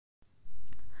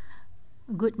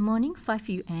Good morning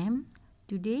 5 UM.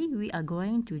 Today we are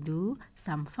going to do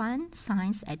some fun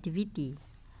science activity.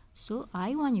 So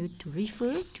I want you to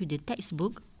refer to the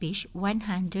textbook page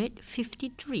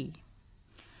 153.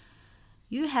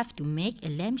 You have to make a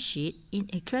lampshade in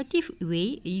a creative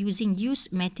way using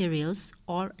used materials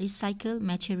or recycled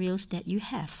materials that you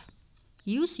have.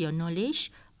 Use your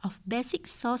knowledge of basic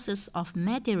sources of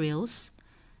materials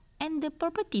and the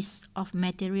properties of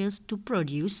materials to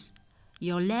produce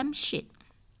your lampshade.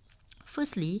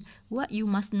 Firstly, what you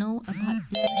must know about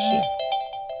lampshade.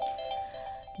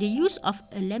 The use of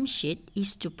a lampshade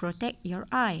is to protect your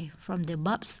eye from the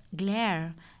bulb's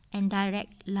glare and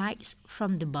direct lights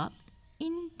from the bulb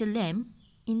in the lamp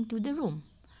into the room.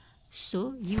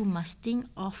 So you must think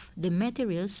of the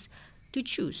materials to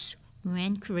choose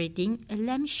when creating a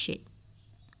lampshade.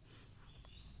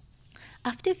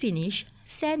 After finish,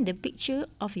 send the picture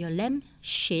of your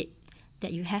lampshade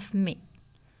that you have made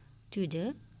to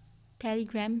the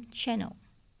Telegram channel.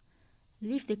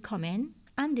 Leave the comment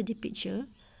under the picture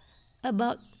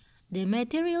about the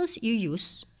materials you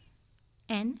use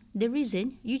and the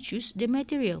reason you choose the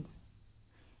material,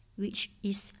 which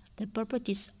is the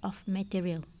properties of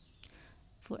material.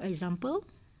 For example,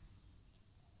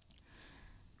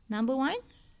 number 1,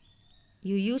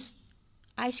 you use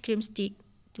ice cream stick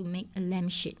to make a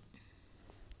lampshade.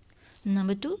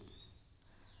 Number 2,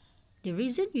 the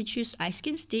reason you choose ice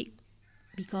cream stick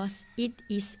because it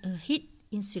is a heat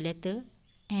insulator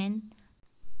and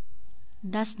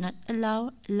does not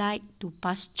allow light to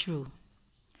pass through.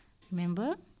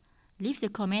 Remember, leave the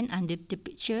comment under the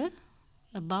picture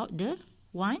about the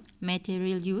 1.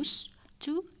 Material use,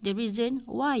 2. The reason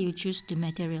why you choose the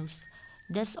materials.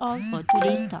 That's all for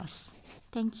today's task.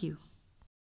 Thank you.